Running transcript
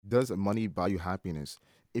Does money buy you happiness?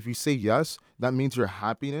 If you say yes, that means your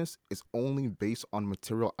happiness is only based on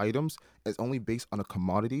material items, it's only based on a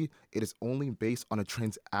commodity, it is only based on a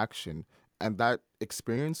transaction, and that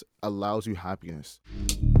experience allows you happiness.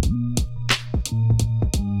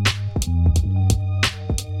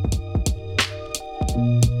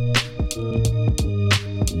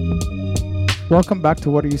 Welcome back to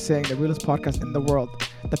What Are You Saying, the realest podcast in the world,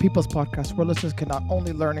 the people's podcast where listeners can not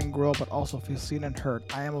only learn and grow, but also feel seen and heard.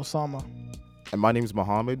 I am Osama. And my name is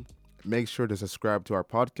Mohammed. Make sure to subscribe to our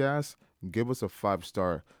podcast. Give us a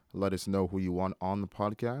 5-star. Let us know who you want on the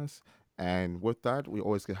podcast. And with that, we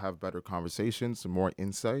always can have better conversations, more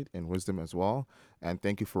insight and wisdom as well. And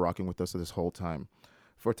thank you for rocking with us this whole time.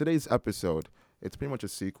 For today's episode, it's pretty much a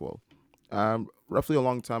sequel. Roughly a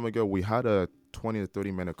long time ago, we had a 20 to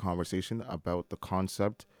 30-minute conversation about the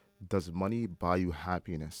concept, does money buy you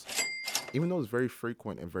happiness? Even though it's very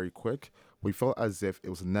frequent and very quick, we felt as if it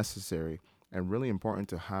was necessary and really important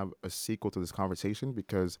to have a sequel to this conversation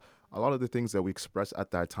because a lot of the things that we expressed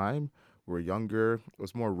at that time were younger, it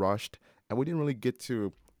was more rushed, and we didn't really get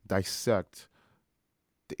to dissect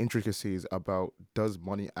the intricacies about does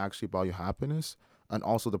money actually buy you happiness, and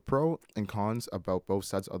also the pro and cons about both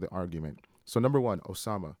sides of the argument. So number one,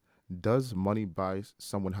 Osama, does money buy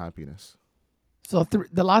someone happiness? So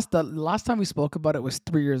the last time we spoke about it was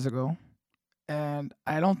 3 years ago, and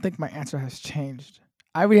I don't think my answer has changed.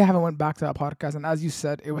 I really haven't went back to that podcast, and as you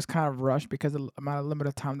said, it was kind of rushed because of the amount of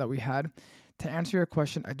limited time that we had. To answer your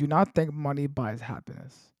question, I do not think money buys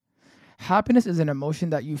happiness. Happiness is an emotion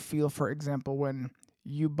that you feel, for example,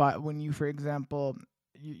 for example,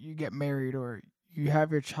 you get married or you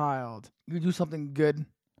have your child, you do something good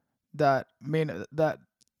that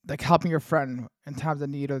like helping your friend in times of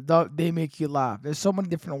need, or they make you laugh. There's so many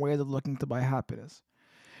different ways of looking to buy happiness.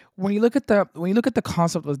 When you look at the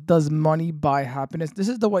concept of does money buy happiness, this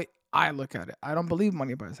is the way I look at it. I don't believe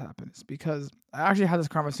money buys happiness because I actually had this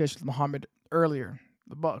conversation with Muhammad earlier,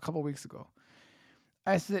 about a couple of weeks ago.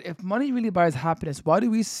 I said, if money really buys happiness, why do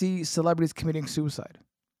we see celebrities committing suicide?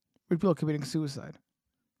 People committing suicide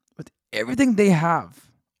with everything they have,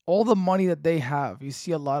 all the money that they have. You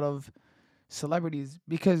see a lot of celebrities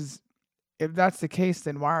because if that's the case,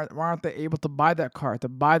 then why aren't they able to buy that car, to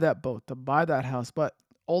buy that boat, to buy that house? But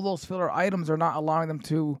all those filler items are not allowing them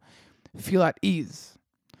to feel at ease.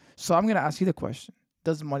 So I'm gonna ask you the question: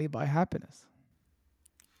 does money buy happiness?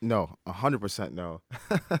 No, 100% no.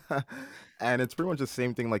 And it's pretty much the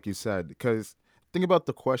same thing like you said, because think about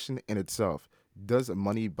the question in itself. Does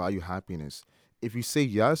money buy you happiness? If you say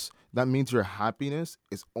yes, that means your happiness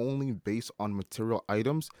is only based on material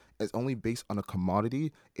items, it's only based on a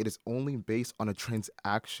commodity, it is only based on a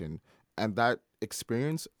transaction, and that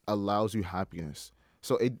experience allows you happiness.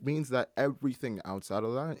 So it means that everything outside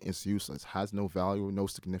of that is useless, has no value, no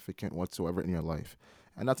significance whatsoever in your life.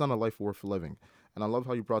 And that's not a life worth living. And I love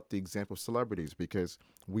how you brought the example of celebrities because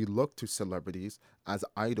we look to celebrities as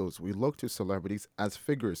idols. We look to celebrities as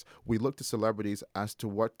figures. We look to celebrities as to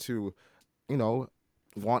what to, you know,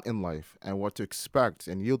 want in life and what to expect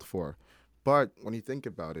and yield for. But when you think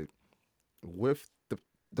about it, with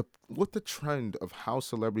the trend of how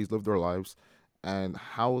celebrities live their lives and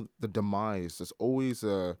how the demise, there's always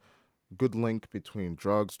a good link between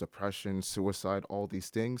drugs, depression, suicide, all these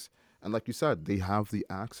things. And like you said, they have the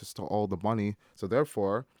access to all the money. So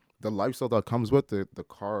therefore, the lifestyle that comes with it, the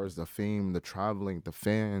cars, the fame, the traveling, the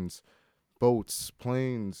fans, boats,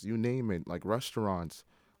 planes, you name it, like restaurants,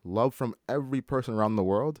 love from every person around the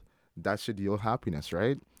world, that should yield happiness,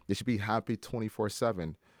 right? They should be happy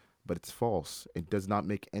 24/7. But it's false. It does not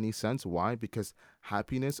make any sense. Why? Because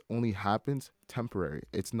happiness only happens temporary.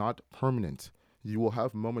 It's not permanent. You will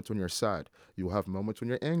have moments when you're sad. You will have moments when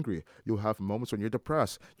you're angry. You'll have moments when you're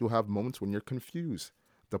depressed. You'll have moments when you're confused.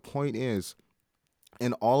 The point is,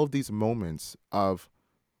 in all of these moments of,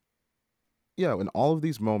 in all of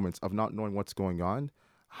these moments of not knowing what's going on,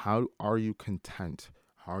 how are you content?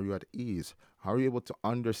 How are you at ease? How are you able to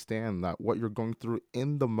understand that what you're going through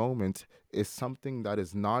in the moment is something that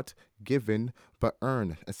is not given but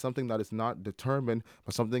earned? It's something that is not determined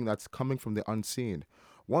but something that's coming from the unseen.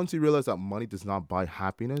 Once you realize that money does not buy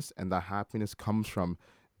happiness and that happiness comes from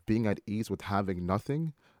being at ease with having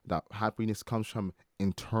nothing, that happiness comes from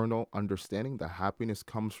internal understanding, that happiness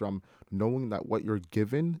comes from knowing that what you're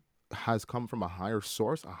given has come from a higher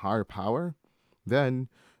source, a higher power, then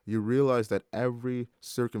you realize that every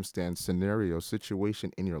circumstance, scenario,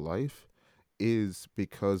 situation in your life is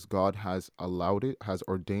because God has allowed it, has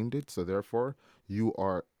ordained it. So therefore, you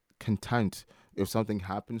are content if something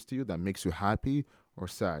happens to you that makes you happy or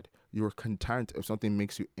sad. You are content if something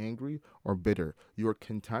makes you angry or bitter. You are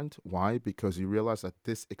content. Why? Because you realize that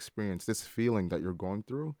this experience, this feeling that you're going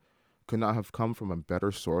through, could not have come from a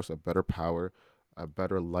better source, a better power, a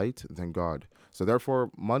better light than God. So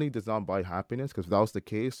therefore, money does not buy happiness. Because if that was the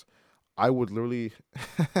case, I would literally,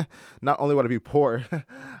 not only would I be poor,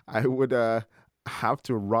 I would have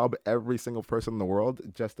to rob every single person in the world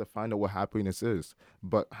just to find out what happiness is.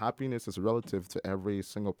 But happiness is relative to every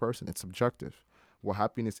single person. It's subjective. What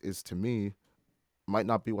happiness is to me might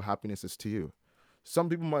not be what happiness is to you. Some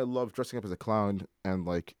people might love dressing up as a clown and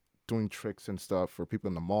like doing tricks and stuff for people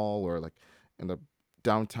in the mall or like in the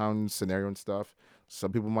downtown scenario and stuff.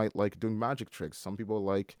 Some people might like doing magic tricks. Some people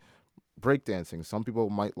like breakdancing. Some people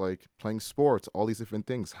might like playing sports, all these different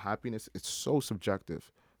things. Happiness is so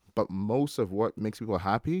subjective. But most of what makes people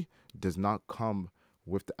happy does not come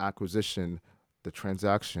with the acquisition, the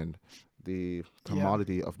transaction, the Yeah.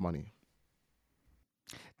 commodity of money.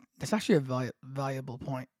 That's actually a valuable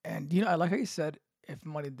point. And I like how you said if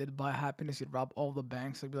money did buy happiness, you'd rob all the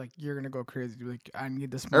banks. I'd be like, you're gonna go crazy. You'd be like, I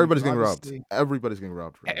need this money Everybody's because getting robbed. obviously, Everybody's getting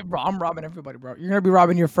robbed right now. bro, I'm robbing everybody, bro. You're gonna be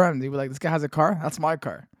robbing your friend. You'd be like, this guy has a car. That's my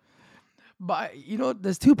car. But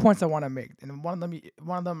there's 2 points I want to make, and one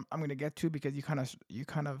of them I'm gonna get to because you kind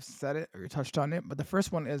of said it or you touched on it. But the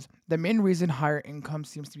first one is the main reason higher income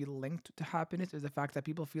seems to be linked to happiness is the fact that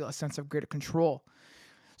people feel a sense of greater control.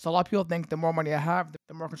 So a lot of people think the more money I have,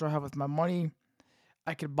 the more control I have with my money.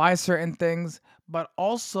 I could buy certain things, but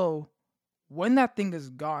also when that thing is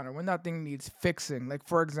gone or when that thing needs fixing, like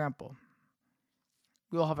for example,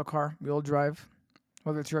 we all have a car, we all drive,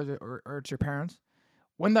 whether it's yours or it's your parents.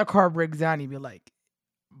 When that car breaks down, you'd be like,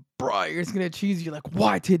 bro, you're just gonna cheese. You're like,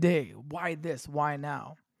 why today? Why this? Why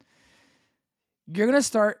now? You're gonna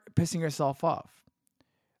start pissing yourself off.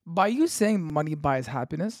 By you saying money buys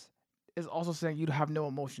happiness, is also saying you have no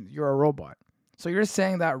emotions. You're a robot. So you're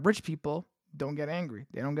saying that rich people don't get angry,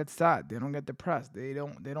 they don't get sad, they don't get depressed, they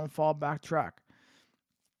don't fall back track.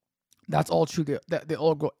 That's all true. They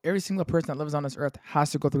all go. Every single person that lives on this earth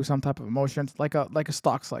has to go through some type of emotions, like a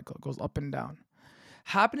stock cycle. It goes up and down.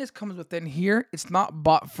 Happiness comes within here. It's not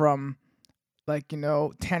bought from like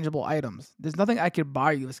tangible items. There's nothing I could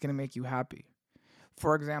buy you that's gonna make you happy.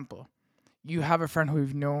 For example, you have a friend who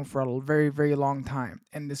you've known for a very, very long time,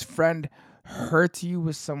 and this friend hurt you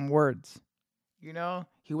with some words.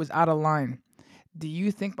 He was out of line. Do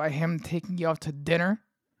you think by him taking you out to dinner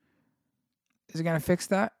is it gonna fix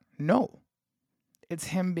that? No. It's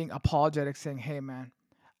him being apologetic, saying, "Hey, man,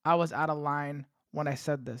 I was out of line when I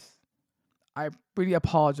said this. I really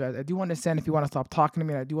apologize. I do understand if you want to stop talking to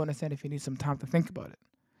me, and I do understand if you need some time to think about it.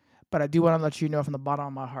 But I do want to let you know from the bottom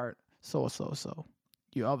of my heart, so.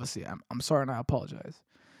 You obviously, I'm sorry and I apologize."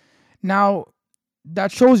 Now,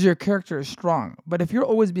 that shows your character is strong. But if you're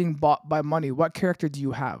always being bought by money, what character do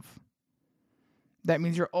you have? That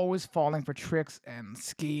means you're always falling for tricks and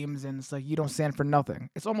schemes, and it's like you don't stand for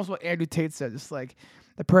nothing. It's almost what Andrew Tate said. It's like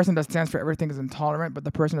the person that stands for everything is intolerant, but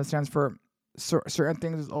the person that stands for certain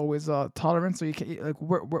things is always tolerant. So you can like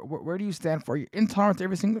where do you stand for? Are you intolerant to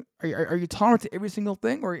every single? Are you tolerant to every single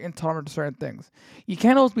thing, or are you intolerant to certain things? You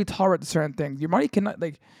can't always be tolerant to certain things. Your money cannot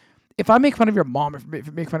like. If I make fun of your mom, if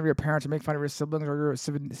you make fun of your parents, or make fun of your siblings or your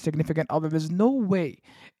significant other, there's no way,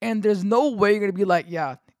 and there's no way you're gonna be like,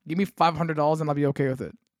 yeah, give me $500 and I'll be okay with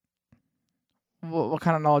it. What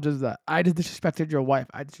kind of knowledge is that? I just disrespected your wife.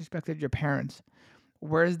 I disrespected your parents.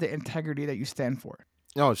 Where's the integrity that you stand for?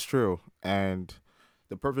 No, it's true. And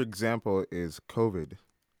the perfect example is COVID.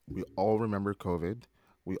 We all remember COVID.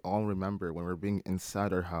 We all remember when we were being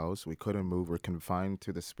inside our house, we couldn't move, we're confined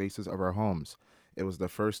to the spaces of our homes. It was the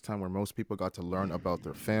first time where most people got to learn about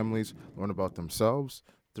their families, learn about themselves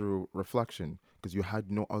through reflection, because you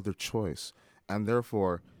had no other choice. And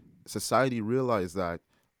therefore, society realized that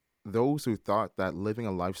those who thought that living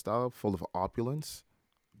a lifestyle full of opulence,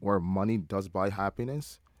 where money does buy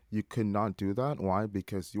happiness, you could not do that. Why?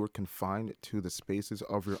 Because you are confined to the spaces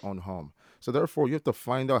of your own home. So therefore, you have to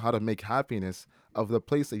find out how to make happiness of the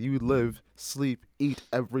place that you live, sleep, eat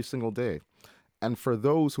every single day. And for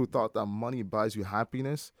those who thought that money buys you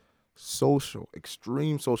happiness, social,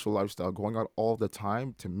 extreme social lifestyle, going out all the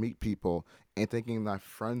time to meet people and thinking that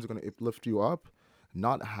friends are going to uplift you up,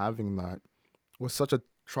 not having that was such a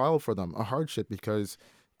trial for them, a hardship, because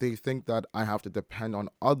they think that I have to depend on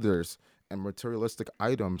others and materialistic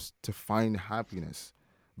items to find happiness.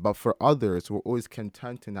 But for others who are always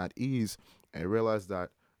content and at ease, and realize that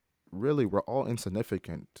really we're all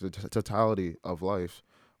insignificant to the totality of life.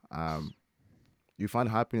 Um, you find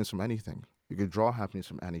happiness from anything. You can draw happiness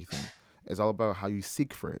from anything. It's all about how you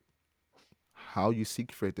seek for it. How you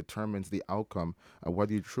seek for it determines the outcome of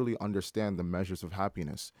whether you truly understand the measures of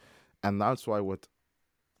happiness. And that's why with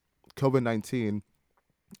COVID-19,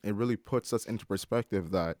 it really puts us into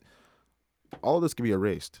perspective that all of this can be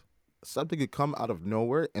erased. Something could come out of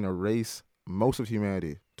nowhere and erase most of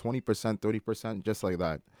humanity, 20%, 30%, just like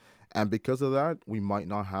that. And because of that, we might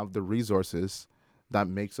not have the resources that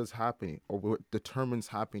makes us happy or what determines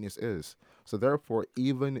happiness is. So therefore,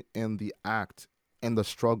 even in the act, in the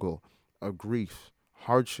struggle of grief,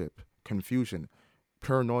 hardship, confusion,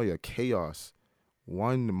 paranoia, chaos,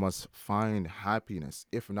 one must find happiness,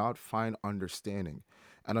 if not find understanding.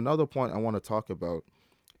 And another point I want to talk about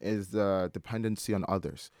is the dependency on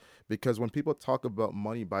others. Because when people talk about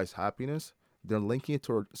money buys happiness, they're linking it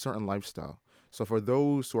to a certain lifestyle. So for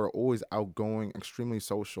those who are always outgoing, extremely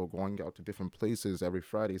social, going out to different places every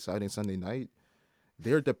Friday, Saturday, Sunday night,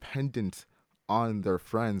 they're dependent on their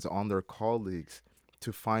friends, on their colleagues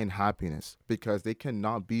to find happiness because they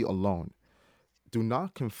cannot be alone. Do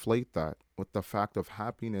not conflate that with the fact of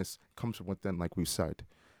happiness comes from within, like we said.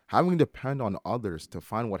 Having to depend on others to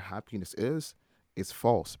find what happiness is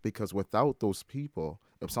false because without those people,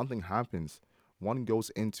 if something happens, one goes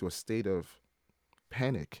into a state of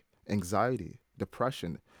panic, anxiety,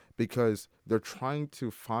 depression, because they're trying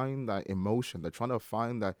to find that emotion. They're trying to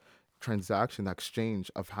find that transaction, that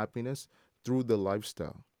exchange of happiness through the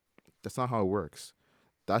lifestyle. That's not how it works.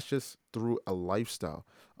 That's just through a lifestyle.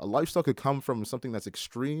 A lifestyle could come from something that's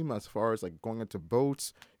extreme as far as like going into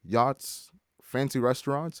boats, yachts, fancy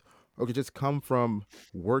restaurants, or it could just come from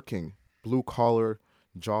working blue collar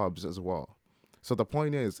jobs as well. So the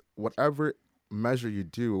point is, whatever measure you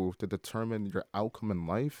do to determine your outcome in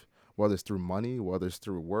life, whether it's through money, whether it's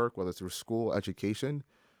through work, whether it's through school, education,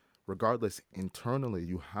 regardless, internally,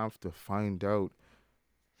 you have to find out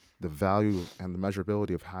the value and the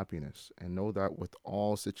measurability of happiness and know that with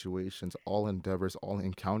all situations, all endeavors, all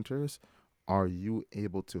encounters, are you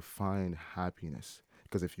able to find happiness?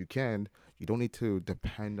 Because if you can, you don't need to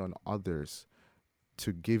depend on others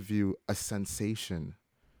to give you a sensation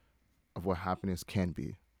of what happiness can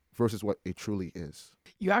be versus what it truly is.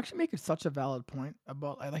 You actually make such a valid point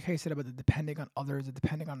about like how you said about the depending on others, the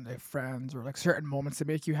depending on their friends, or like certain moments to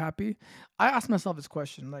make you happy. I asked myself this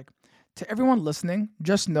question, like to everyone listening,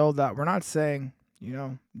 just know that we're not saying,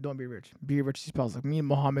 don't be rich. Be rich spells like me and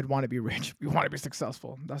Mohammed want to be rich. We want to be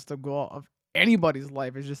successful. That's the goal of anybody's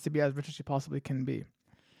life is just to be as rich as you possibly can be.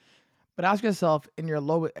 But ask yourself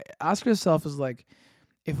is like,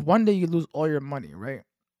 if one day you lose all your money, right?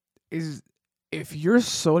 Is if you're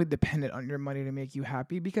solely dependent on your money to make you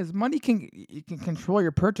happy, because money can it can control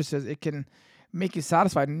your purchases, it can make you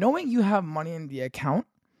satisfied. Knowing you have money in the account,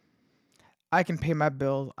 I can pay my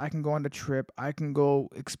bills, I can go on the trip, I can go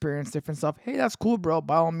experience different stuff. Hey, that's cool, bro.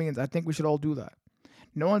 By all means, I think we should all do that.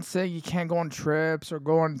 No one's saying you can't go on trips or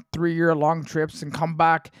go on 3 year long trips and come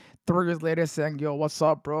back 3 years later saying, yo, what's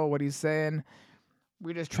up, bro? What are you saying?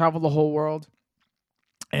 We just travel the whole world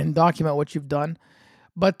and document what you've done.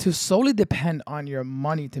 But to solely depend on your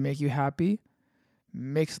money to make you happy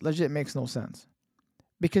makes no sense.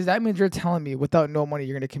 Because that means you're telling me without no money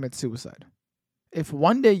you're gonna commit suicide. If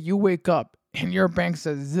one day you wake up and your bank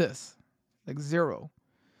says this, like zero.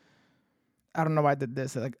 I don't know why I did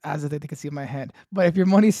this, like as if they can see my hand. But if your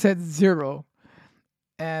money said zero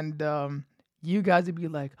and you guys would be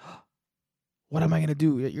like, what am I gonna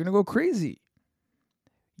do? You're gonna go crazy.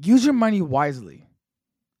 Use your money wisely.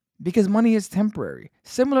 Because money is temporary.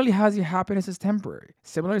 Similarly, has your happiness is temporary.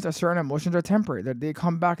 Similarly, certain emotions are temporary. They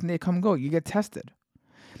come back and they come go. You get tested.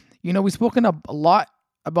 We've spoken a lot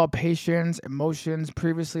about patience, emotions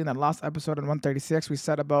previously in that last episode in 136. We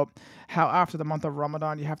said about how after the month of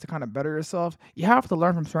Ramadan, you have to kind of better yourself. You have to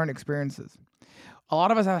learn from certain experiences. A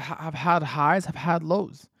lot of us have had highs, have had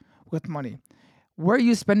lows with money. Where are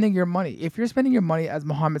you spending your money? If you're spending your money, as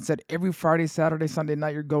Muhammad said, every Friday, Saturday, Sunday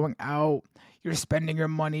night, you're going out, you're spending your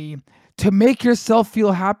money to make yourself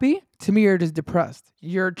feel happy, to me, you're just depressed.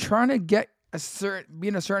 You're trying to be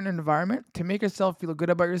in a certain environment to make yourself feel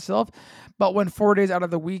good about yourself. But when 4 days out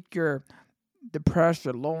of the week, you're depressed,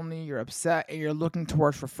 you're lonely, you're upset, and you're looking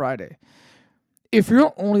towards for Friday. If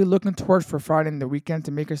you're only looking towards for Friday and the weekend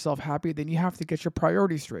to make yourself happy, then you have to get your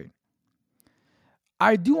priorities straight.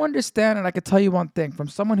 I do understand, and I could tell you one thing from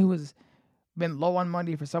someone who has been low on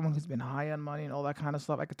money, for someone who's been high on money and all that kind of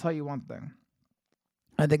stuff. I could tell you one thing.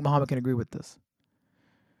 I think Muhammad can agree with this.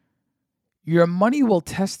 Your money will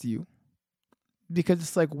test you because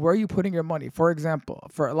it's like, where are you putting your money? For example,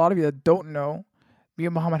 for a lot of you that don't know, me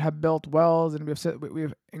and Muhammad have built wells and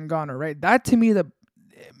we've in Ghana, right? That to me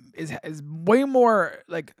is way more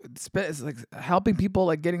like it's like helping people,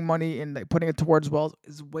 like getting money and like putting it towards wells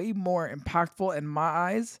is way more impactful in my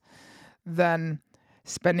eyes than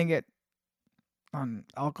spending it on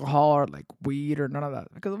alcohol or like weed or none of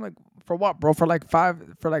that. Because I'm like, for what, bro? For like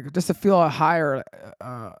just to feel a higher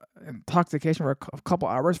intoxication for a couple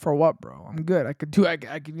hours for what, bro? I'm good. I could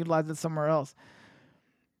utilize it somewhere else.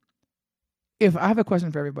 If I have a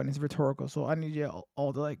question for everybody, it's rhetorical, so I need you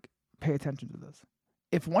all to like pay attention to this.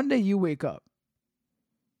 If one day you wake up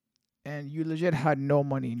and you legit had no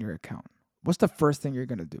money in your account, what's the first thing you're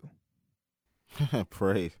gonna do?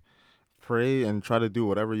 Pray. Pray and try to do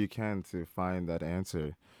whatever you can to find that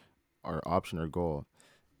answer or option or goal.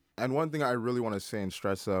 And one thing I really want to say and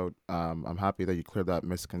stress out, I'm happy that you cleared that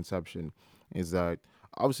misconception, is that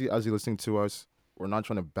obviously as you're listening to us, we're not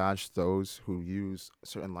trying to bash those who use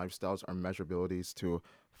certain lifestyles or measurabilities to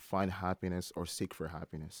find happiness or seek for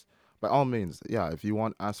happiness. By all means, yeah, if you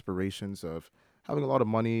want aspirations of having a lot of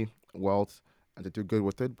money, wealth, and to do good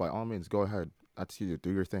with it, by all means, go ahead. That's you.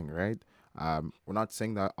 Do your thing, right? We're not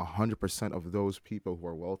saying that 100% of those people who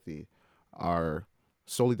are wealthy are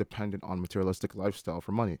solely dependent on materialistic lifestyle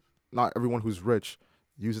for money. Not everyone who's rich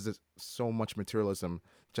uses so much materialism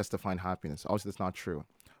just to find happiness. Obviously, that's not true.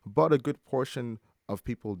 But a good portion of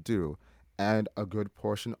people do, and a good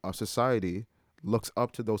portion of society looks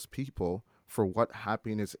up to those people for what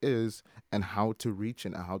happiness is and how to reach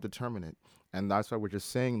it and how to determine it. And that's why we're just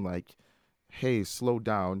saying, like, hey, slow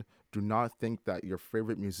down. Do not think that your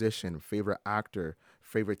favorite musician, favorite actor,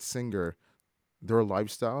 favorite singer, their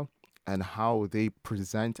lifestyle and how they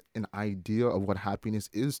present an idea of what happiness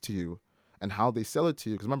is to you and how they sell it to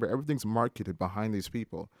you. Because remember, everything's marketed behind these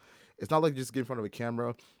people. It's not like you just get in front of a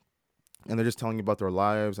camera and they're just telling you about their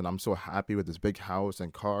lives and I'm so happy with this big house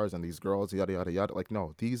and cars and these girls, yada, yada, yada. Like,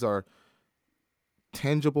 no, these are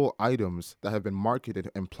tangible items that have been marketed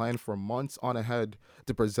and planned for months on ahead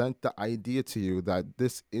to present the idea to you that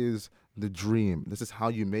this is the dream. This is how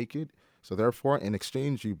you make it. So therefore, in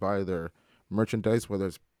exchange, you buy their merchandise, whether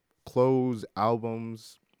it's clothes,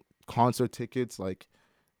 albums, concert tickets. Like,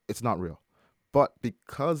 it's not real. But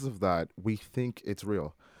because of that, we think it's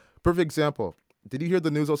real. Perfect example. Did you hear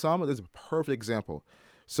the news, Osama? This is a perfect example.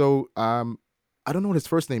 So, I don't know what his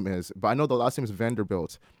first name is, but I know the last name is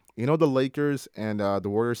Vanderbilt. You know the Lakers and the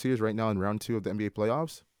Warriors series right now in round two of the NBA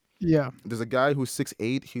playoffs? Yeah, There's a guy who's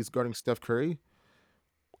 6'8". He's guarding Steph Curry.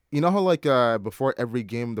 You know how like before every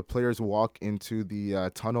game the players walk into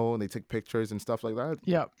the tunnel and they take pictures and stuff like that?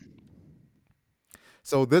 yeah.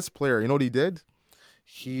 So this player, you know what he did?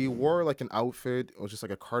 He wore like an outfit. It was just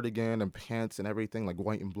like a cardigan and pants and everything, like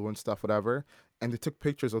white and blue and stuff, whatever. And they took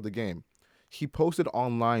pictures of the game. He posted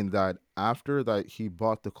online that after that he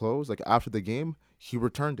bought the clothes, like after the game, he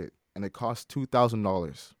returned it, and it cost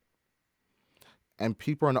 $2,000. And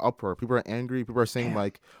people are in an uproar. People are angry. People are saying Damn.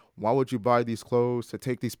 like, why would you buy these clothes to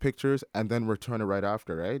take these pictures and then return it right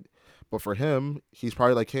after, right? But for him, he's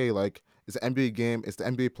probably like, hey, like it's an NBA game, it's the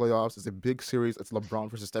NBA playoffs, it's a big series, it's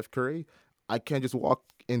LeBron versus Steph Curry. I can't just walk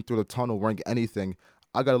in through the tunnel wearing anything.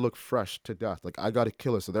 I gotta look fresh to death. Like I gotta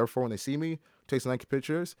kill it. So therefore, when they see me, take some Nike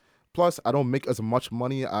pictures. Plus, I don't make as much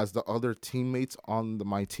money as the other teammates on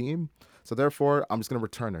my team. So therefore, I'm just gonna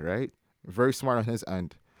return it, right? Very smart on his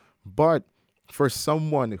end. But for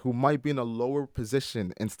someone who might be in a lower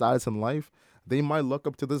position and status in life, they might look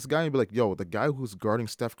up to this guy and be like, yo, the guy who's guarding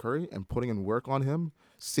Steph Curry and putting in work on him,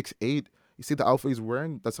 6'8", you see the outfit he's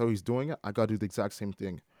wearing? That's how he's doing it. I got to do the exact same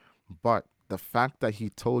thing. But the fact that he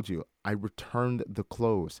told you, I returned the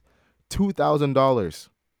clothes, $2,000,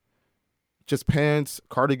 just pants,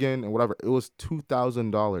 cardigan, and whatever. It was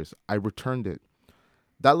 $2,000. I returned it.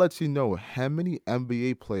 That lets you know how many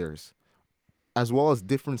NBA players as well as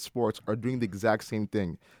different sports are doing the exact same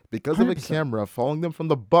thing because of a 100%. camera following them from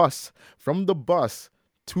the bus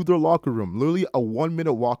to their locker room. Literally a 1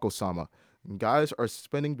 minute walk, Osama. Guys are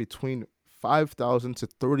spending between $5,000 to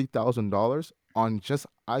 $30,000 on just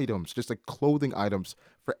items, just like clothing items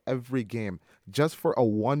for every game, just for a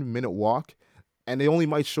 1 minute walk, and they only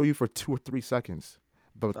might show you for 2 or 3 seconds.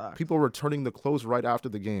 But Facts. people are returning the clothes right after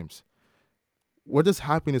the games. Where does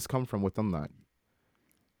happiness come from within that?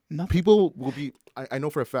 Nothing. People will be I know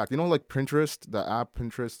for a fact, you know, like Pinterest, the app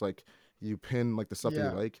Pinterest, like you pin like the stuff that you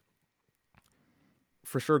Yeah. like.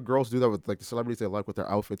 For sure girls do that with like the celebrities they like with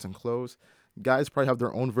their outfits and clothes. Guys probably have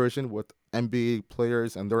their own version with NBA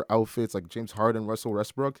players and their outfits, like James Harden, Russell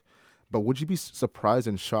Westbrook. But would you be surprised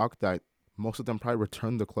and shocked that most of them probably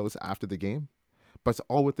return the clothes after the game? But it's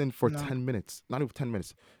all within for No. 10 minutes, not even 10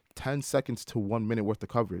 minutes, 10 seconds to 1 minute worth of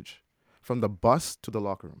coverage from the bus to the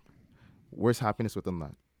locker room. Where's happiness within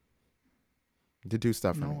that? To do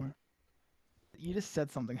stuff for me. Nowhere. You just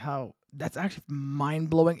said something how that's actually mind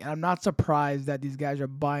blowing, and I'm not surprised that these guys are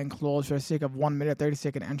buying clothes for the sake of 1 minute,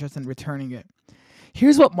 30-second interest and returning it.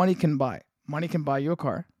 Here's what money can buy. Money can buy you a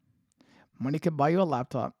car. Money could buy you a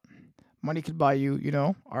laptop. Money could buy you,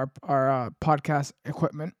 our podcast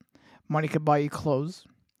equipment. Money could buy you clothes.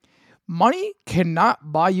 Money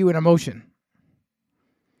cannot buy you an emotion.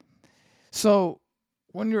 So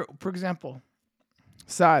when you're, for example,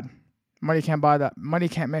 sad, money can't buy that. Money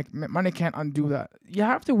can't undo that. You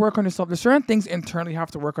have to work on yourself. There's certain things internally you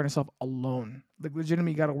have to work on yourself alone. Like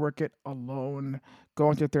legitimately, you got to work it alone.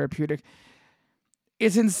 Go into therapeutic.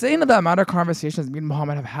 It's insane that the amount of conversations me and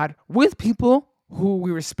Muhammad have had with people who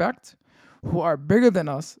we respect, who are bigger than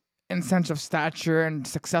us in sense of stature and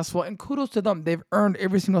successful. And kudos to them. They've earned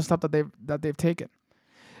every single step that they've taken.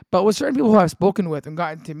 But with certain people who I've spoken with and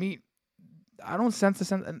gotten to meet, I don't sense a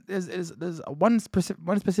sense. And there's one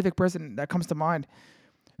specific person that comes to mind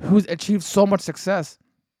who's achieved so much success.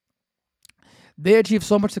 They achieved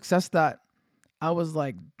so much success that I was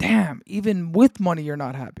like, damn, even with money, you're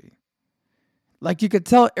not happy. Like you could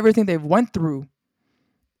tell everything they've went through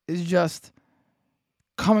is just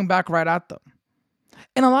coming back right at them.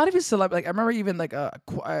 And a lot of these celebrities, like I remember even like I'm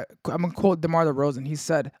gonna quote DeMar DeRozan. He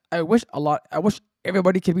said, I wish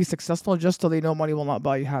everybody could be successful just so they know money will not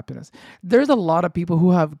buy you happiness. There's a lot of people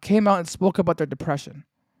who have came out and spoke about their depression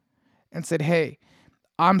and said, hey,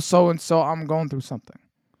 I'm so and so, I'm going through something.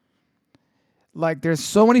 Like there's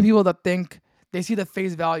so many people that think they see the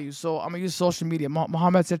face value. So I'm gonna use social media.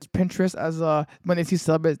 Muhammad says Pinterest as when they see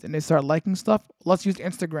celebrities and they start liking stuff. Let's use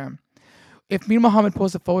Instagram. If me and Muhammad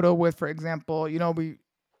post a photo with, for example, I'm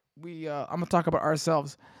gonna talk about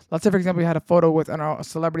ourselves. Let's say, for example, we had a photo with a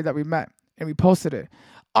celebrity that we met and we posted it.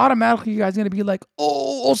 Automatically, you guys are gonna be like,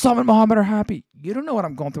 "Oh, Osama and Mohammed are happy." You don't know what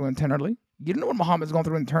I'm going through internally. You don't know what Muhammad's going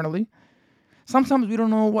through internally. Sometimes we don't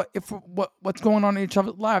know what's going on in each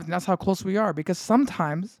other's lives, and that's how close we are. Because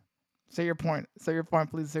sometimes, say your point,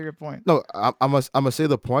 please. Say your point. No, I must say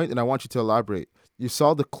the point, and I want you to elaborate. You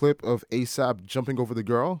saw the clip of ASAP jumping over the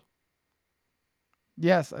girl.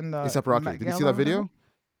 Yes, and ASAP Rocky. Did you see that video?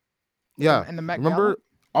 Yeah. And the Met Remember, Gala?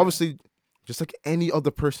 obviously, just like any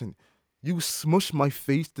other person, you smush my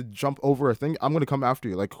face to jump over a thing, I'm gonna come after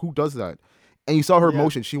you. Like, who does that? And you saw her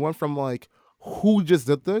emotion. She went from like, who just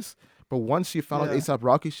did this? But once she found out ASAP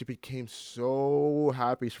Rocky, she became so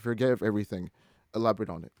happy. She forgave everything. Elaborate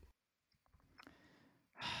on it.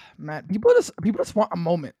 Man, people just want a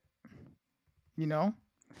moment. You know,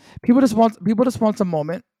 people just want a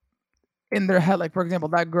moment in their head. Like for example,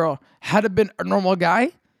 that girl had it been a normal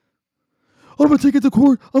guy, I'm gonna take it to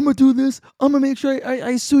court. I'm gonna do this. I'm gonna make sure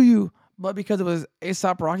I sue you. But because it was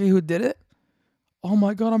ASAP Rocky who did it, oh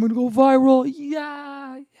my god, I'm gonna go viral.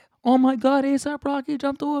 Yeah. Oh my god, ASAP Rocky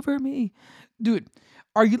jumped over me. Dude,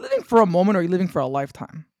 are you living for a moment or are you living for a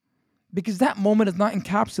lifetime? Because that moment does not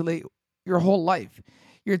encapsulate your whole life.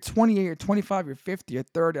 You're 28, you're 25, you're 50, you're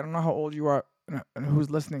 30. I don't know how old you are and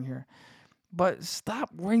who's listening here. But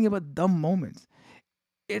stop worrying about dumb moments.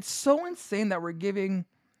 It's so insane that we're giving,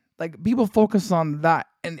 like, people focus on that.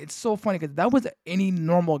 And it's so funny because that was any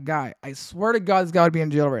normal guy. I swear to God, this guy would be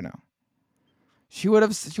in jail right now. She would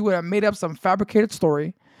have made up some fabricated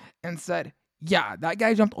story and said, yeah, that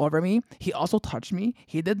guy jumped over me. He also touched me.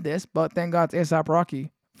 He did this, but thank God it's ASAP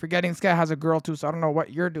Rocky. Forgetting this guy has a girl too, so I don't know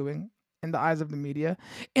what you're doing in the eyes of the media.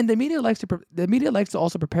 And the media likes to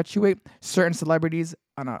also perpetuate certain celebrities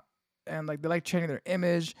and like they like changing their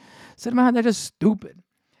image. So man, they're just stupid.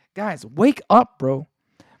 Guys, wake up, bro.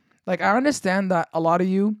 Like I understand that a lot of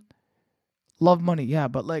you love money, yeah,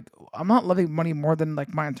 but like I'm not loving money more than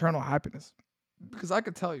like my internal happiness. Because I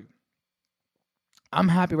could tell you, I'm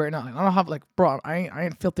happy right now. Like, I don't have like, bro, I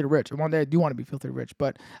ain't filthy rich. And one day I do want to be filthy rich,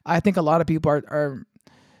 but I think a lot of people are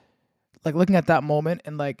like looking at that moment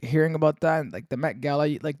and like hearing about that and like the Met Gala,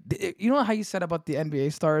 like you know how you said about the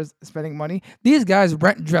NBA stars spending money? These guys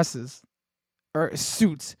rent dresses or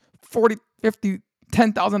suits, 40, 50,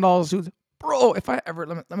 $10,000 suits. Bro, if I ever,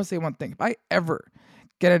 let me say one thing. If I ever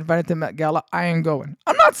get invited to Met Gala, I ain't going.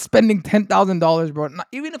 I'm not spending $10,000, bro.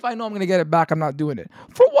 Even if I know I'm going to get it back, I'm not doing it.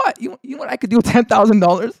 For what? You know what I could do with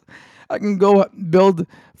 $10,000? I can go build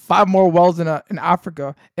 5 more wells in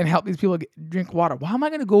Africa and help these people drink water. Why am I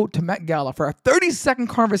going to go to Met Gala for a 30-second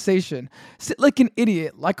conversation, sit like an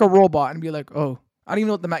idiot, like a robot, and be like, oh, I don't even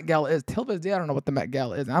know what the Met Gala is. Till this day, I don't know what the Met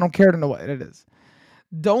Gala is. I don't care to know what it is.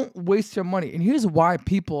 Don't waste your money. And here's why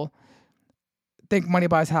people think money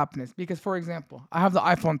buys happiness. Because, for example, I have the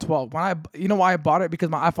iPhone 12. You know why I bought it? Because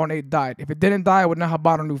my iPhone 8 died. If it didn't die, I would not have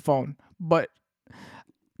bought a new phone. But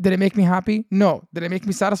did it make me happy? No. Did it make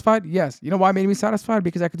me satisfied? Yes. You know why it made me satisfied?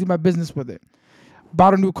 Because I could do my business with it.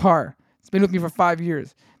 Bought a new car. It's been with me for 5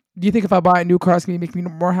 years. Do you think if I buy a new car, it's going to make me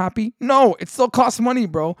more happy? No. It still costs money,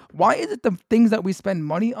 bro. Why is it the things that we spend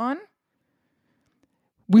money on,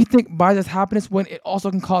 we think buys us happiness when it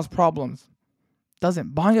also can cause problems?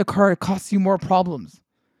 Doesn't. Buying a car costs you more problems.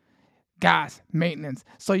 Gas, maintenance.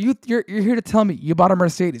 So you're here to tell me you bought a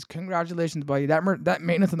Mercedes. Congratulations, buddy. That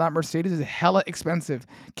maintenance on that Mercedes is hella expensive.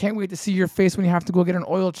 Can't wait to see your face when you have to go get an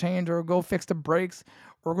oil change or go fix the brakes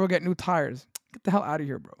or go get new tires. Get the hell out of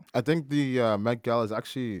here, bro. I think the Met Gala is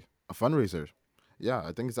actually a fundraiser. Yeah,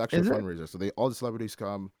 I think it's actually Is a it? fundraiser. So all the celebrities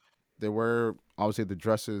come. They wear obviously the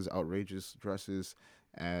dresses, outrageous dresses,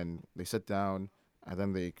 and they sit down and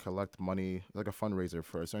then they collect money like a fundraiser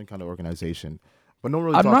for a certain kind of organization. But no one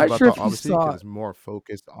really I'm talks not about sure that if you obviously because saw. it's more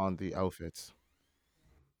focused on the outfits.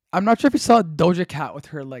 I'm not sure if you saw Doja Cat with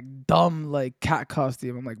her like dumb like cat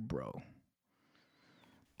costume. I'm like, bro,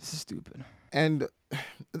 this is stupid. And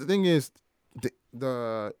the thing is,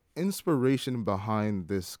 the inspiration behind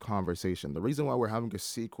this conversation, the reason why we're having a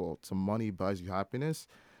sequel to Money Buys You Happiness,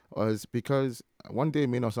 was because one day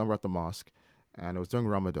me and Osama were at the mosque, and it was during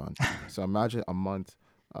Ramadan. So imagine a month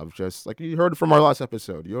of just like you heard from our last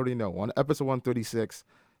episode. You already know on episode 136.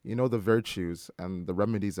 You know the virtues and the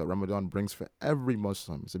remedies that Ramadan brings for every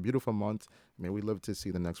Muslim. It's a beautiful month. May we live to see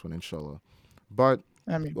the next one, inshallah. But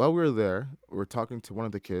I mean, while we were there, we were talking to one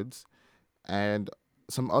of the kids, and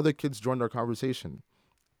some other kids joined our conversation,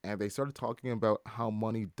 and they started talking about how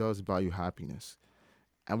money does buy you happiness,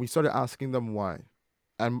 and we started asking them why.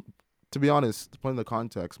 And to be honest, to put in the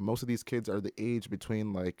context, most of these kids are the age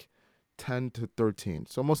between like 10 to 13,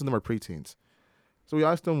 so most of them are preteens. So we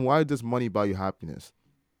asked them, why does money buy you happiness?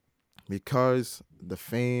 Because the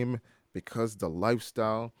fame, because the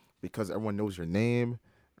lifestyle, because everyone knows your name,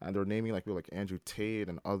 and they're naming like people like Andrew Tate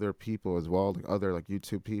and other people as well, like other like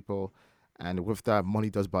YouTube people, and with that,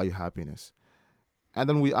 money does buy you happiness. And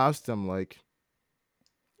then we asked them like,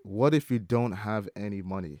 what if you don't have any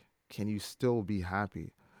money? Can you still be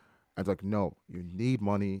happy? And it's like, no, you need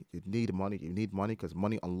money, you need money, you need money because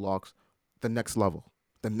money unlocks the next level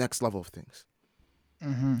of things.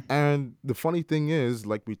 mm-hmm. And the funny thing is,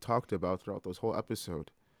 like we talked about throughout this whole episode,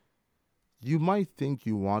 you might think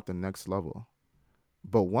you want the next level,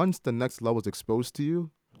 but once the next level is exposed to you,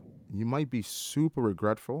 you might be super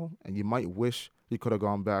regretful and you might wish you could have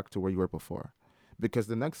gone back to where you were before. Because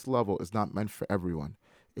the next level is not meant for everyone,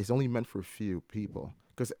 it's only meant for a few people.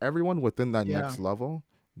 Because everyone within that Yeah, next level,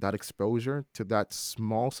 that exposure to that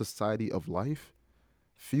small society of life,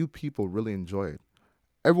 few people really enjoy it.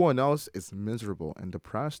 Everyone else is miserable and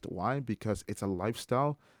depressed. Why? Because it's a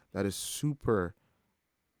lifestyle that is super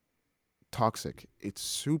toxic, it's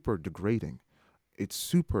super degrading, it's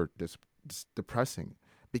super depressing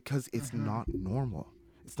because it's mm-hmm. not normal.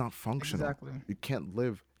 It's not functional. Exactly. You can't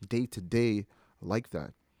live day to day like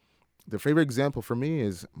that. The favorite example for me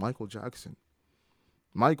is Michael Jackson.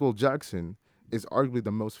 Michael Jackson is arguably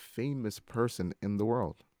the most famous person in the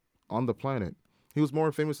world, on the planet. He was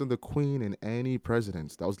more famous than the Queen and any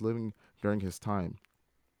president that was living during his time.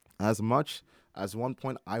 As much as one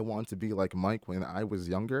point I want to be like Mike when I was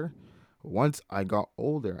younger, once I got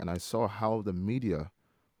older and I saw how the media,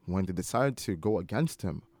 when they decided to go against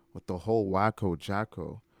him with the whole wacko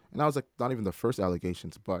jacko, and I was like, not even the first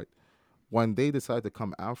allegations, but when they decide to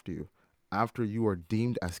come after you are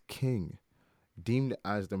deemed as king, deemed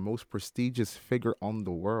as the most prestigious figure on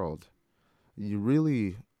the world, you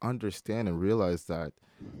really understand and realize that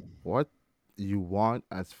what you want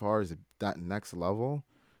as far as that next level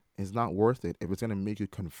is not worth it if it's going to make you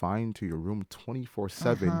confined to your room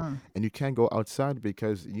 24/7 Uh-huh. and you can't go outside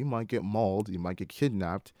because you might get mauled, you might get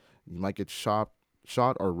kidnapped, you might get shot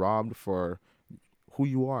or robbed for who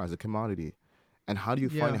you are as a commodity. And how do you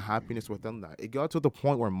find Yeah, happiness within that? It got to the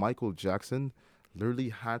point where Michael Jackson literally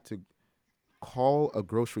had to call a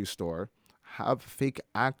grocery store, have fake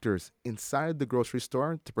actors inside the grocery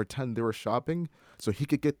store to pretend they were shopping so he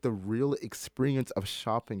could get the real experience of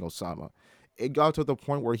shopping, Osama. It got to the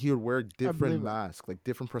point where he would wear I different believe it. masks, like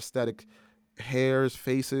different prosthetic hairs,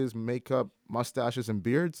 faces, makeup, mustaches, and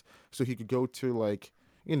beards, so he could go to like,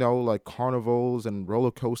 like carnivals and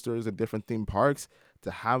roller coasters and different theme parks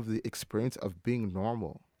to have the experience of being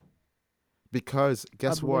normal. Because I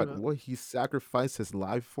guess believe what? it. What he sacrificed his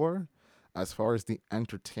life for, as far as the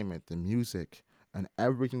entertainment, the music, and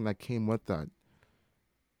everything that came with that,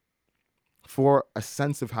 for a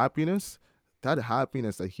sense of happiness, that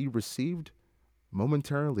happiness that he received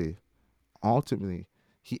momentarily, ultimately,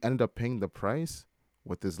 he ended up paying the price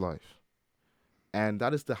with his life. And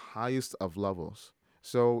that is the highest of levels.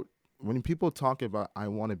 So when people talk about, I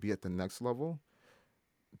want to be at the next level,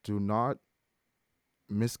 do not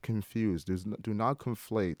misconfuse. Do not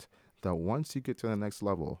conflate that once you get to the next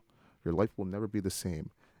level, your life will never be the same.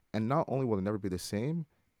 And not only will it never be the same,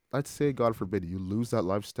 let's say, God forbid, you lose that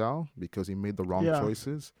lifestyle because you made the wrong Yeah,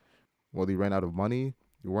 choices, whether you ran out of money,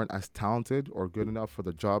 you weren't as talented or good enough for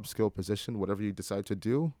the job, skill, position, whatever you decide to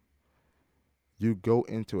do, you go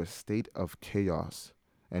into a state of chaos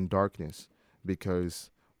and darkness, because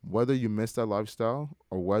whether you missed that lifestyle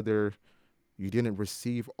or whether you didn't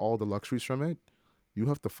receive all the luxuries from it, you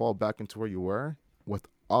have to fall back into where you were with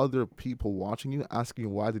other people watching you, asking you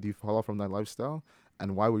why did you fall off from that lifestyle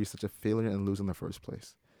and why were you such a failure and lose in the first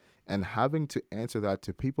place. And having to answer that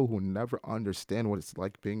to people who never understand what it's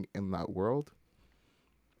like being in that world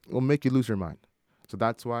will make you lose your mind. So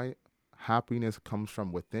that's why happiness comes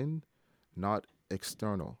from within, not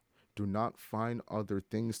external. Do not find other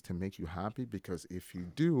things to make you happy, because if you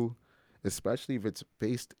do, especially if it's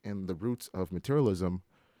based in the roots of materialism,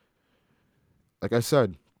 like I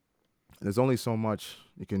said, there's only so much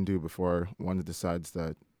you can do before one decides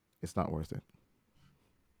that it's not worth it.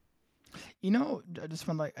 You know,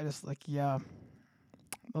 yeah,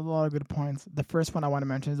 a lot of good points. The first one I want to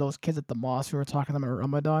mention is those kids at the mosque who were talking about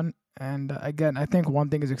Ramadan. And again, I think one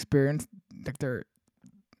thing is experience. Like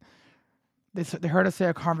they heard us say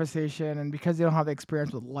a conversation, and because they don't have the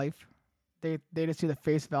experience with life, they just see the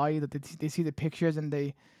face value, that they see the pictures, and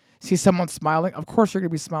they see someone smiling. Of course, you're gonna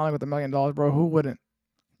be smiling with $1 million, bro. Who wouldn't?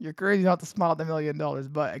 You're crazy not to smile at $1 million.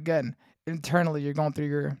 But again, internally, you're going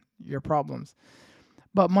through your problems.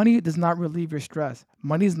 But money does not relieve your stress.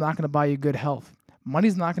 Money is not going to buy you good health. Money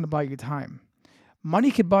is not going to buy you time.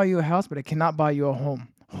 Money can buy you a house, but it cannot buy you a home.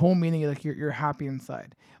 Home meaning like you're happy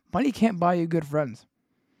inside. Money can't buy you good friends.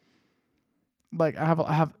 Like I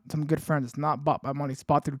have some good friends. It's not bought by money. It's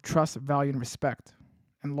bought through trust, value, and respect,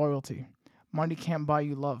 and loyalty. Money can't buy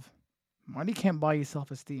you love. Money can't buy you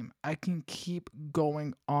self-esteem. I can keep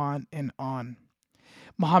going on and on.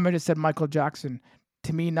 Muhammad has said Michael Jackson.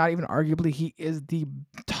 To me, not even arguably, he is the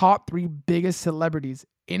top 3 biggest celebrities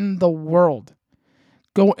in the world.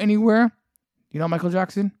 Go anywhere. You know Michael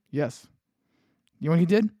Jackson? Yes. You know what he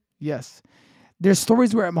did? Yes. There's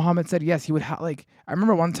stories where Muhammad said yes, he would have, like, I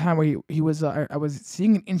remember one time where he was I was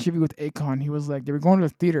seeing an interview with Akon. He was like, they were going to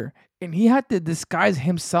the theater and he had to disguise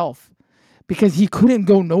himself because he couldn't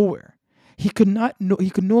go nowhere. He could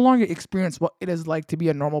no longer experience what it is like to be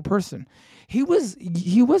a normal person. He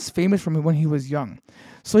was famous from when he was young.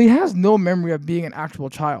 So he has no memory of being an actual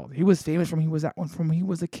child. He was famous from he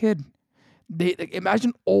was a kid. They like,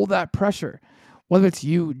 imagine all that pressure. Whether it's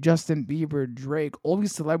you, Justin Bieber, Drake, all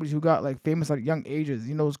these celebrities who got like famous at young ages,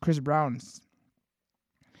 Chris Brown's.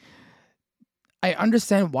 I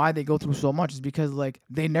understand why they go through so much is because like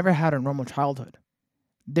they never had a normal childhood.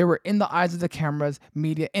 They were in the eyes of the cameras,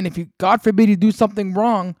 media, and if you, God forbid, you do something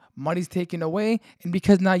wrong, money's taken away, and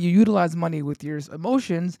because now you utilize money with your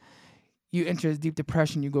emotions, you enter a deep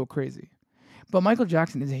depression, you go crazy. But Michael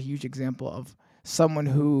Jackson is a huge example of someone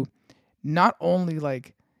who not only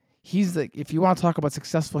like, he's like, if you want to talk about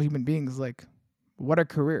successful human beings, like, what a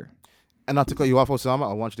career. And not to cut you off, Osama,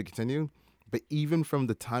 I want you to continue. But even from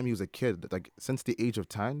the time he was a kid, like since the age of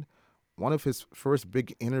 10, one of his first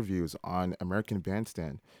big interviews on American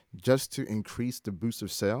Bandstand, just to increase the boost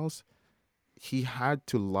of sales, he had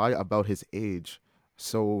to lie about his age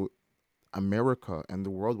so America and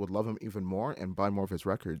the world would love him even more and buy more of his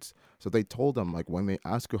records. So they told him, like, when they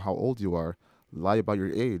ask you how old you are, lie about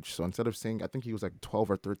your age. So instead of saying, I think he was like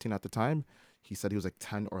 12 or 13 at the time, he said he was like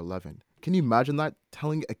 10 or 11. Can you imagine that?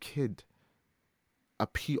 Telling a kid a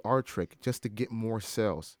PR trick just to get more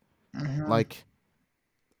sales. Mm-hmm. Like,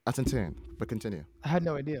 that's insane. But continue. I had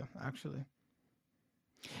no idea, actually.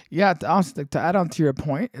 Yeah, honestly, to add on to your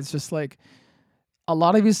point, it's just like a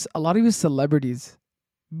lot of these celebrities,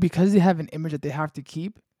 because they have an image that they have to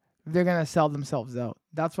keep, they're gonna sell themselves out.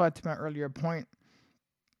 That's why, to my earlier point,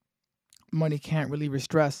 money can't relieve your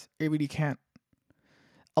stress. It really can't.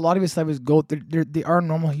 A lot of these celebrities they are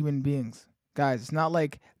normal human beings, guys. It's not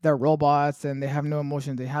like they're robots and they have no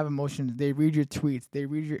emotions. They have emotions. They read your tweets. They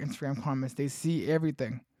read your Instagram comments. They see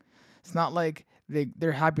everything. It's not like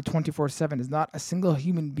they're happy 24/7. It's not a single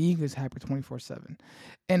human being who's happy 24/7.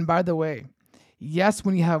 And by the way, yes,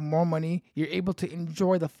 when you have more money, you're able to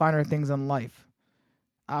enjoy the finer things in life.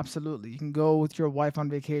 Absolutely. You can go with your wife on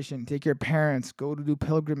vacation, take your parents, go to do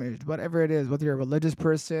pilgrimage, whatever it is, whether you're a religious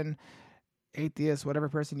person, atheist, whatever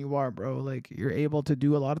person you are, bro. Like, you're able to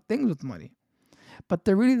do a lot of things with money. But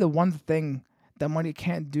they're really the one thing that money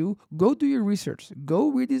can't do. Go do your research. Go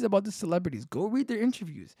read these about the celebrities. Go read their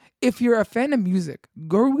interviews. If you're a fan of music,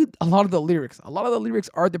 go read a lot of the lyrics. A lot of the lyrics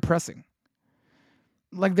are depressing.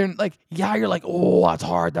 Like, they're like, yeah, you're like, oh,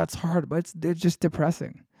 that's hard, but they're just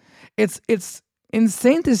depressing. It's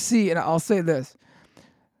insane to see, and I'll say this.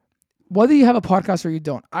 Whether you have a podcast or you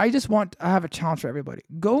don't, I have a challenge for everybody.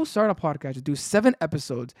 Go start a podcast, do 7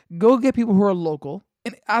 episodes. Go get people who are local.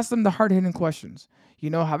 and ask them the hard-hitting questions.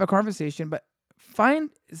 Have a conversation, but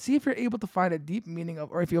see if you're able to find a deep meaning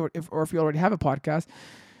of, or if you already have a podcast,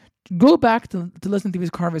 go back to listen to these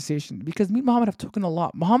conversations, because me and Muhammad have talked a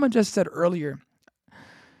lot. Muhammad just said earlier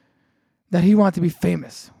that he wanted to be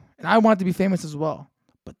famous, and I want to be famous as well.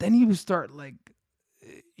 But then you start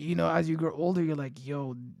as you grow older, you're like,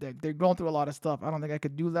 yo, they're going through a lot of stuff. I don't think I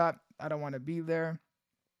could do that. I don't want to be there.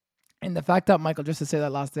 And the fact that just to say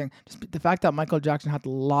that last thing, just the fact that Michael Jackson had to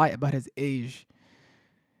lie about his age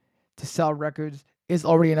to sell records is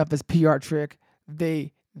already enough as PR trick.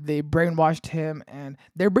 They brainwashed him, and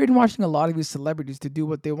they're brainwashing a lot of these celebrities to do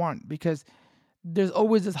what they want, because there's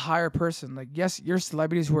always this higher person. Like, yes, your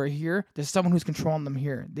celebrities who are here, there's someone who's controlling them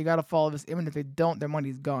here. They got to follow this image. If they don't, their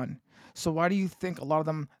money's gone. So why do you think a lot of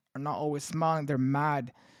them are not always smiling? They're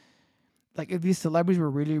mad. Like, if these celebrities were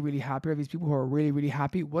really, really happy, or these people who are really, really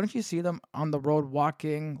happy, wouldn't you see them on the road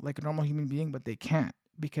walking like a normal human being? But they can't,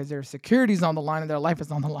 because their security's on the line and their life is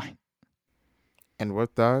on the line. And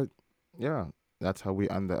with that, yeah, that's how we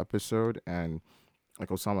end the episode. And like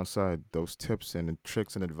Osama said, those tips and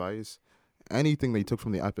tricks and advice, anything that you took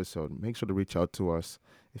from the episode, make sure to reach out to us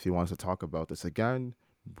if you want us to talk about this again.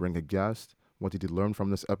 Bring a guest. What did you learn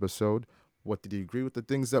from this episode? What did you agree with the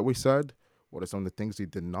things that we said? What are some of the things you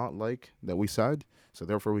did not like that we said? So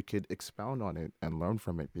therefore, we could expound on it and learn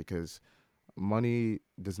from it, because money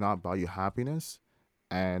does not buy you happiness.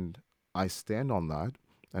 And I stand on that.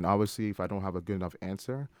 And obviously, if I don't have a good enough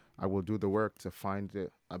answer, I will do the work to find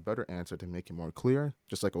a better answer to make it more clear,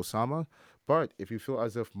 just like Osama. But if you feel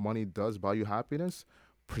as if money does buy you happiness,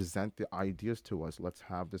 present the ideas to us. Let's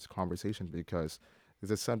have this conversation, because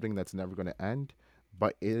this is something that's never going to end.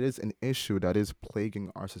 But it is an issue that is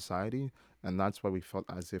plaguing our society. And that's why we felt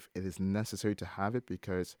as if it is necessary to have it,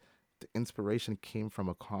 because the inspiration came from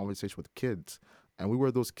a conversation with kids. And we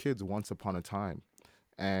were those kids once upon a time.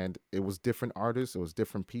 And it was different artists, it was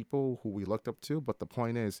different people who we looked up to. But the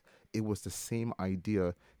point is, it was the same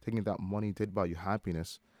idea, thinking that money did buy you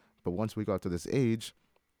happiness. But once we got to this age,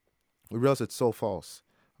 we realized it's so false.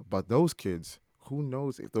 But those kids, who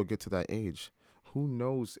knows if they'll get to that age? Who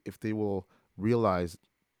knows if they will realize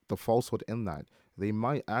the falsehood in that? They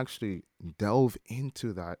might actually delve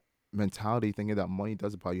into that mentality, thinking that money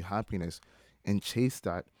does buy you happiness, and chase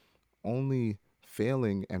that, only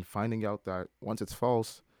failing and finding out that once it's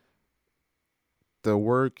false, the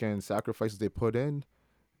work and sacrifices they put in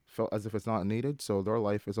felt as if it's not needed. So their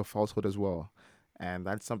life is a falsehood as well. And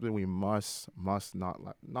that's something we must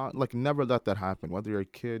never let that happen, whether you're a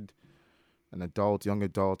kid, an adult, young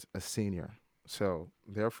adult, a senior. So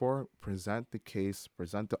therefore, present the case,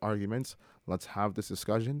 present the arguments. Let's have this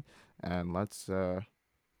discussion, and let's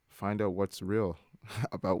find out what's real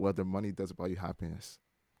about whether money does buy you happiness.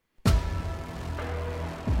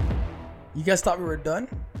 You guys thought we were done?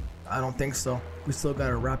 I don't think so. We still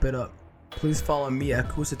gotta wrap it up. Please follow me at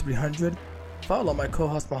Kusa300. Follow my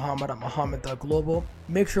co-host Muhammad at Muhammad.global.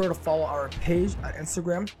 Make sure to follow our page at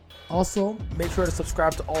Instagram. Also, make sure to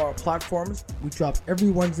subscribe to all our platforms. We drop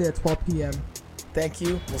every Wednesday at 12 p.m. Thank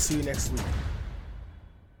you. We'll see you next week.